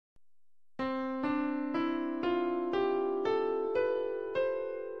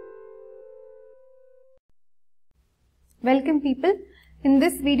Welcome people. In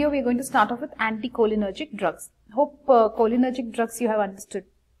this video we are going to start off with anticholinergic drugs. Hope cholinergic drugs you have understood.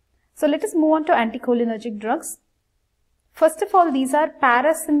 So let us move on to anticholinergic drugs. First of all, these are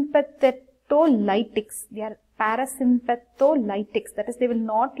parasympatholytics. They are parasympatholytics. That is, they will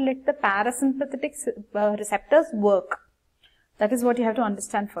not let the parasympathetic receptors work. That is what you have to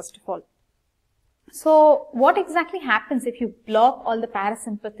understand first of all. So what exactly happens if you block all the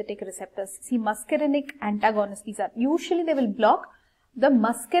parasympathetic receptors? See, muscarinic antagonists, these are usually they will block the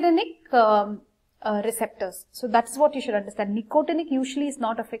muscarinic receptors. So that's what you should understand. Nicotinic usually is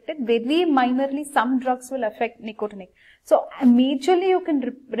not affected. Very minorly some drugs will affect nicotinic. So majorly you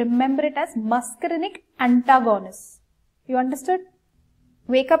can remember it as muscarinic antagonists. You understood?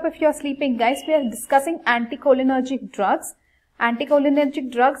 Wake up if you are sleeping, guys. We are discussing anticholinergic drugs. Anticholinergic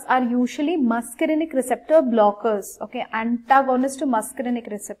drugs are usually muscarinic receptor blockers, okay, antagonist to muscarinic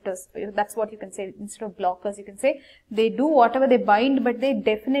receptors. That's what you can say. Instead of blockers, you can say they do whatever they bind, but they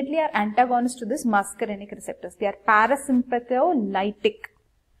definitely are antagonists to this muscarinic receptors. They are parasympatholytic,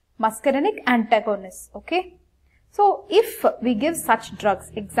 muscarinic antagonists, okay. So if we give such drugs,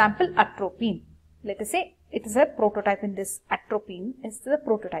 example atropine, let us say it is a prototype in this atropine, is the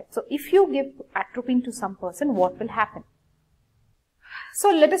prototype. So if you give atropine to some person, what will happen? So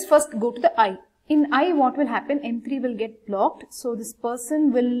let us first go to the eye. In eye, what will happen? M3 will get blocked. So this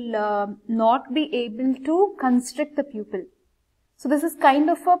person will not be able to constrict the pupil. So this is kind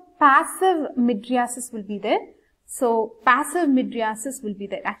of a passive mydriasis will be there. So passive mydriasis will be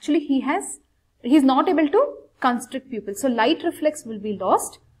there. Actually, he is not able to constrict pupil. So light reflex will be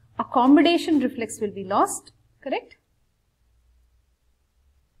lost. Accommodation reflex will be lost. Correct?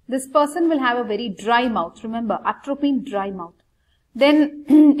 This person will have a very dry mouth. Remember, atropine, dry mouth. Then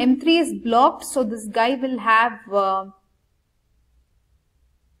M3 is blocked, so this guy will have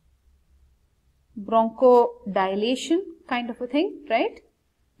bronchodilation kind of a thing, right?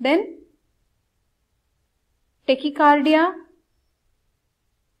 Then tachycardia,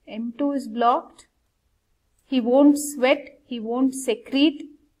 M2 is blocked. He won't sweat, he won't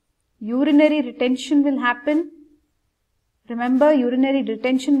secrete. Urinary retention will happen. Remember, urinary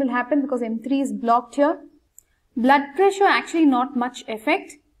retention will happen because M3 is blocked here. Blood pressure actually not much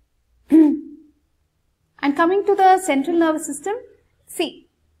effect. And coming to the central nervous system, see,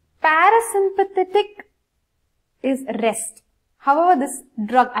 parasympathetic is rest. However, this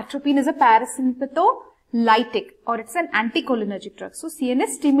drug atropine is a parasympatholytic or it's an anticholinergic drug. So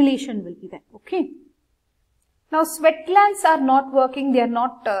CNS stimulation will be there. Okay. Now sweat glands are not working. They are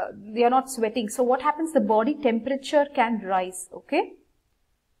not sweating. So what happens? The body temperature can rise. Okay.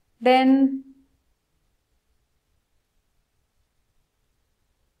 Then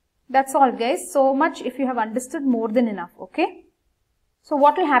that's all, guys. So much if you have understood, more than enough, okay? So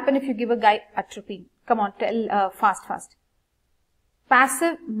what will happen if you give a guy atropine? Come on, tell fast.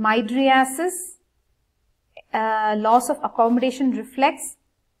 Passive mydriasis, loss of accommodation reflex,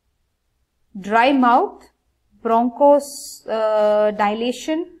 dry mouth,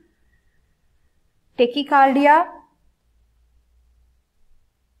 bronchodilation, tachycardia.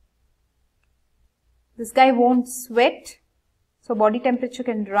 This guy won't sweat. So body temperature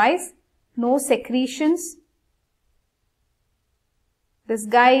can rise, no secretions. This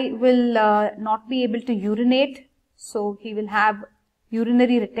guy will not be able to urinate, so he will have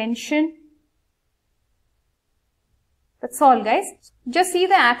urinary retention. That's all, guys. Just see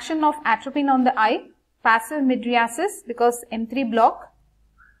the action of atropine on the eye. Passive mydriasis because M3 block.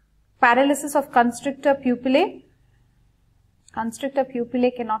 Paralysis of constrictor pupillae. Constrictor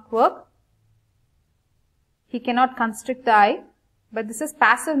pupillae cannot work. He cannot constrict the eye. But this is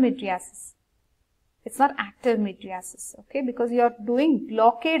passive mydriasis. It's not active mydriasis, okay? Because you are doing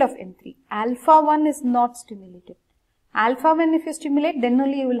blockade of M3. Alpha 1 is not stimulated. Alpha 1 if you stimulate, then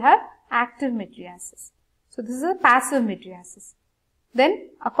only you will have active mydriasis. So this is a passive mydriasis. Then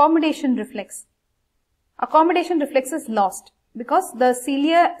accommodation reflex. Accommodation reflex is lost because the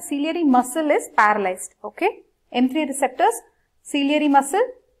ciliary muscle is paralyzed, okay? M3 receptors, ciliary muscle,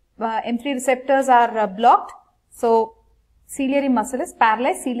 M3 receptors are blocked. So ciliary muscle is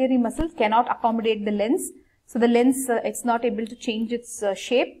paralyzed. Ciliary muscle cannot accommodate the lens. So the lens, it's not able to change its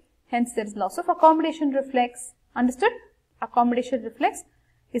shape. Hence there is loss of accommodation reflex. Understood? Accommodation reflex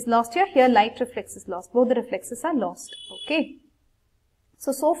is lost here. Here light reflex is lost. Both the reflexes are lost. Okay.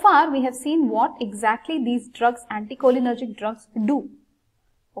 So far we have seen what exactly these drugs, anticholinergic drugs do.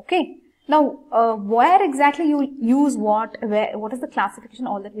 Okay. Now, where exactly you use what is the classification,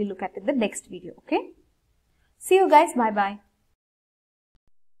 all that we look at in the next video. Okay. See you guys. Bye bye.